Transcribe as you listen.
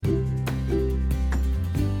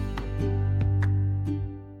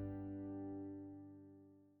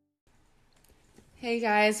Hey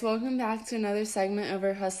guys, welcome back to another segment of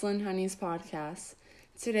our Hustlin' Honeys podcast.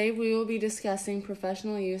 Today we will be discussing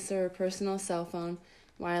professional use of our personal cell phone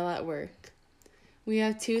while at work. We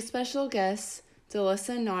have two special guests,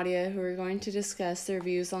 Delissa and Nadia, who are going to discuss their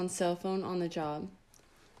views on cell phone on the job.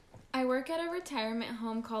 I work at a retirement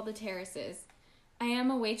home called The Terraces. I am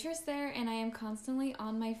a waitress there, and I am constantly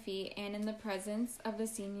on my feet and in the presence of the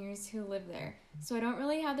seniors who live there, so I don't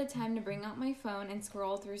really have the time to bring out my phone and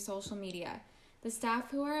scroll through social media. The staff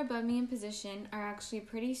who are above me in position are actually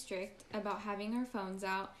pretty strict about having our phones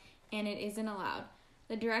out, and it isn't allowed.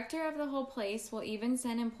 The director of the whole place will even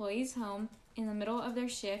send employees home in the middle of their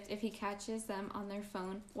shift if he catches them on their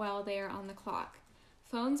phone while they are on the clock.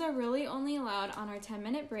 Phones are really only allowed on our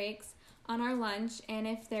 10-minute breaks, on our lunch, and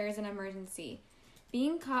if there is an emergency.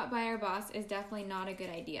 Being caught by our boss is definitely not a good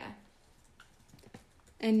idea.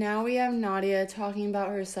 And now we have Nadia talking about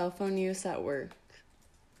her cell phone use at work.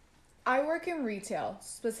 I work in retail.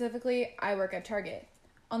 Specifically, I work at Target.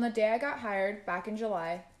 On the day I got hired, back in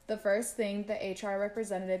July, the first thing the HR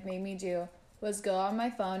representative made me do was go on my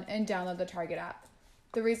phone and download the Target app.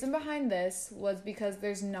 The reason behind this was because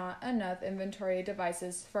there's not enough inventory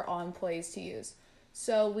devices for all employees to use.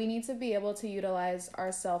 So we need to be able to utilize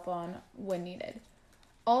our cell phone when needed.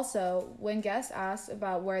 Also, when guests ask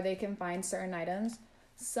about where they can find certain items,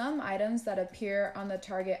 some items that appear on the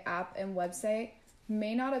Target app and website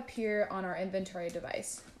may not appear on our inventory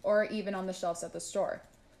device or even on the shelves at the store.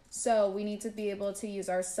 So we need to be able to use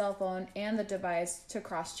our cell phone and the device to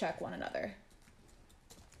cross-check one another.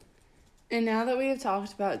 And now that we have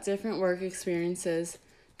talked about different work experiences,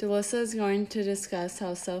 Delissa is going to discuss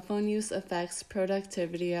how cell phone use affects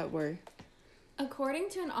productivity at work. According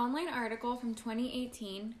to an online article from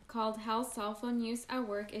 2018 called How Cell Phone Use at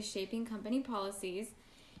Work is Shaping Company Policies,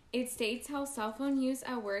 it states how cell phone use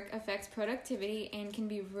at work affects productivity and can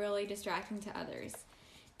be really distracting to others.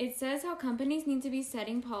 It says how companies need to be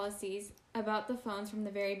setting policies about the phones from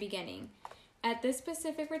the very beginning. At this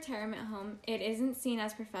specific retirement home, it isn't seen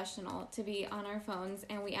as professional to be on our phones,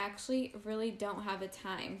 and we actually really don't have the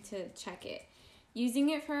time to check it. Using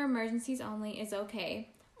it for emergencies only is okay,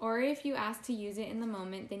 or if you ask to use it in the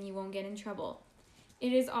moment, then you won't get in trouble.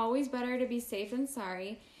 It is always better to be safe than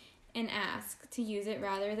sorry and ask to use it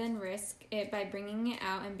rather than risk it by bringing it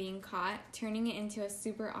out and being caught, turning it into a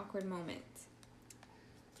super awkward moment.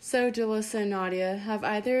 So, Delissa and Nadia, have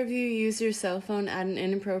either of you used your cell phone at an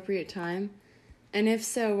inappropriate time? And if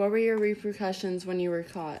so, what were your repercussions when you were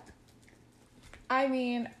caught? I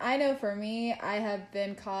mean, I know for me, I have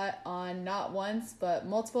been caught on not once, but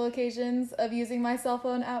multiple occasions of using my cell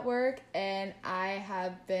phone at work, and I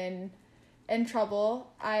have been in trouble.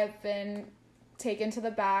 I've been taken to the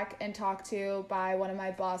back and talked to by one of my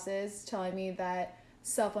bosses telling me that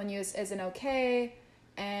cell phone use isn't okay,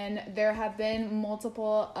 and there have been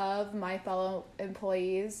multiple of my fellow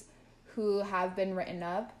employees who have been written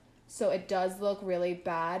up, so it does look really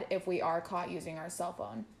bad if we are caught using our cell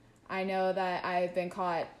phone. I know that I've been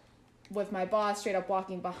caught with my boss straight up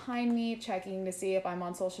walking behind me, checking to see if I'm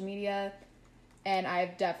on social media, and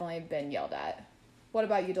I've definitely been yelled at. What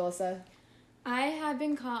about you, Delissa? I have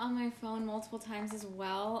been caught on my phone multiple times as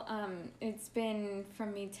well. It's been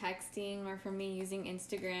from me texting or from me using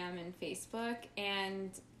Instagram and Facebook,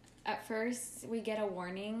 and at first we get a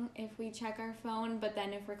warning if we check our phone, but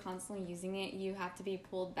then if we're constantly using it, you have to be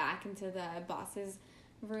pulled back into the boss's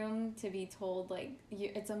room to be told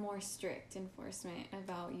it's a more strict enforcement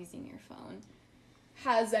about using your phone.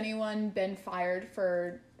 Has anyone been fired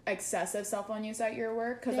for excessive cell phone use at your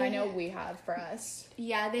work? Because I know we have for us.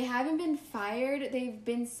 Yeah, they haven't been fired. They've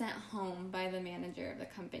been sent home by the manager of the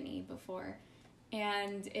company before.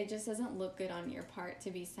 And it just doesn't look good on your part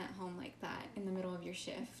to be sent home like that in the middle of your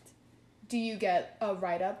shift. Do you get a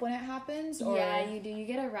write-up when it happens? Or? Yeah, you do. You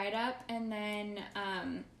get a write-up, and then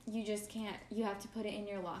you just can't, you have to put it in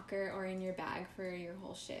your locker or in your bag for your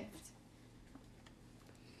whole shift.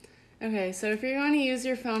 Okay, so if you're going to use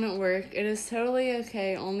your phone at work, it is totally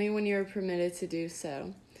okay only when you're permitted to do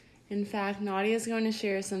so. In fact, Nadia is going to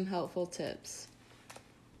share some helpful tips.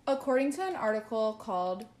 According to an article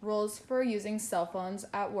called Rules for Using Cell Phones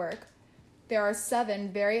at Work, there are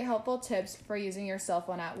 7 very helpful tips for using your cell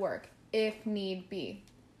phone at work, if need be.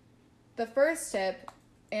 The first tip,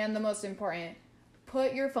 and the most important,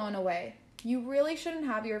 put your phone away. You really shouldn't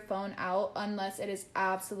have your phone out unless it is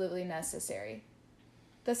absolutely necessary.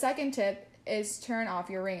 The second tip is turn off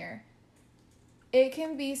your ringer. It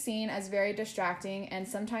can be seen as very distracting and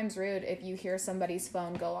sometimes rude if you hear somebody's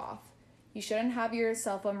phone go off. You shouldn't have your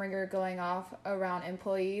cell phone ringer going off around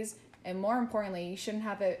employees, and more importantly, you shouldn't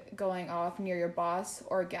have it going off near your boss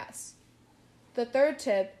or guests. The third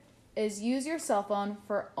tip is use your cell phone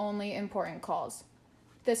for only important calls.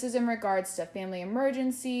 This is in regards to family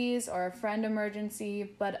emergencies or a friend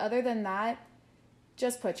emergency, but other than that,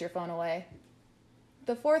 just put your phone away.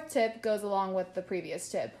 The fourth tip goes along with the previous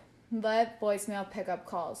tip. Let voicemail pick up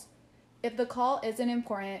calls. If the call isn't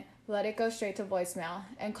important, let it go straight to voicemail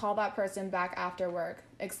and call that person back after work,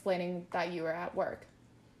 explaining that you were at work.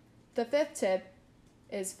 The fifth tip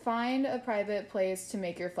is find a private place to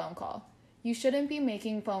make your phone call. You shouldn't be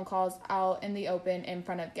making phone calls out in the open in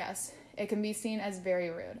front of guests. It can be seen as very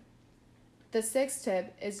rude. The sixth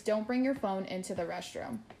tip is don't bring your phone into the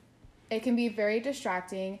restroom. It can be very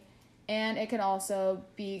distracting, and it can also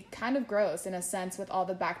be kind of gross in a sense with all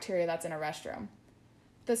the bacteria that's in a restroom.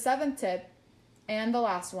 The seventh tip, and the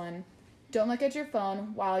last one, don't look at your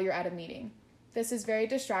phone while you're at a meeting. This is very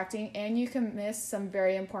distracting, and you can miss some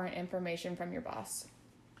very important information from your boss.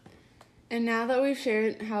 And now that we've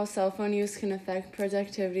shared how cell phone use can affect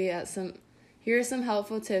productivity here are some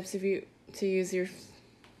helpful tips to use your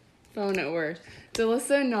phone at work.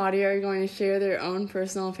 Delissa and Nadia are going to share their own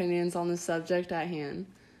personal opinions on the subject at hand.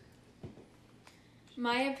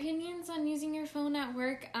 My opinions on using your phone at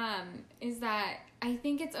work is that I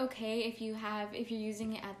think it's okay if you're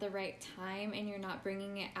using it at the right time and you're not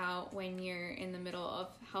bringing it out when you're in the middle of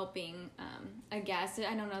helping a guest.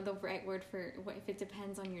 I don't know the right word for if it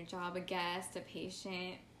depends on your job, a guest, a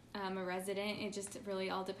patient, a resident. It just really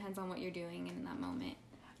all depends on what you're doing in that moment.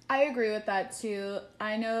 I agree with that too.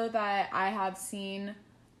 I know that I have seen,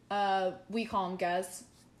 we call them guests.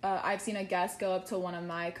 I've seen a guest go up to one of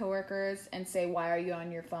my coworkers and say, "Why are you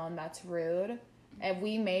on your phone? That's rude." And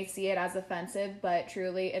we may see it as offensive, but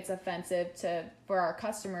truly it's offensive for our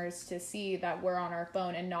customers to see that we're on our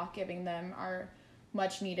phone and not giving them our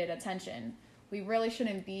much needed attention. We really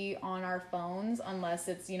shouldn't be on our phones unless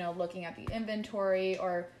it's, looking at the inventory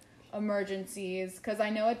or emergencies, because I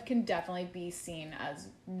know it can definitely be seen as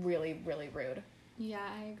really, really rude. Yeah,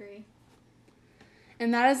 I agree.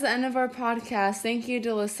 And that is the end of our podcast. Thank you,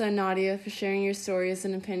 Delissa and Nadia, for sharing your stories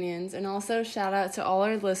and opinions. And also shout out to all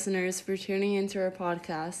our listeners for tuning into our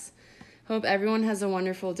podcast. Hope everyone has a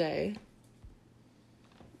wonderful day.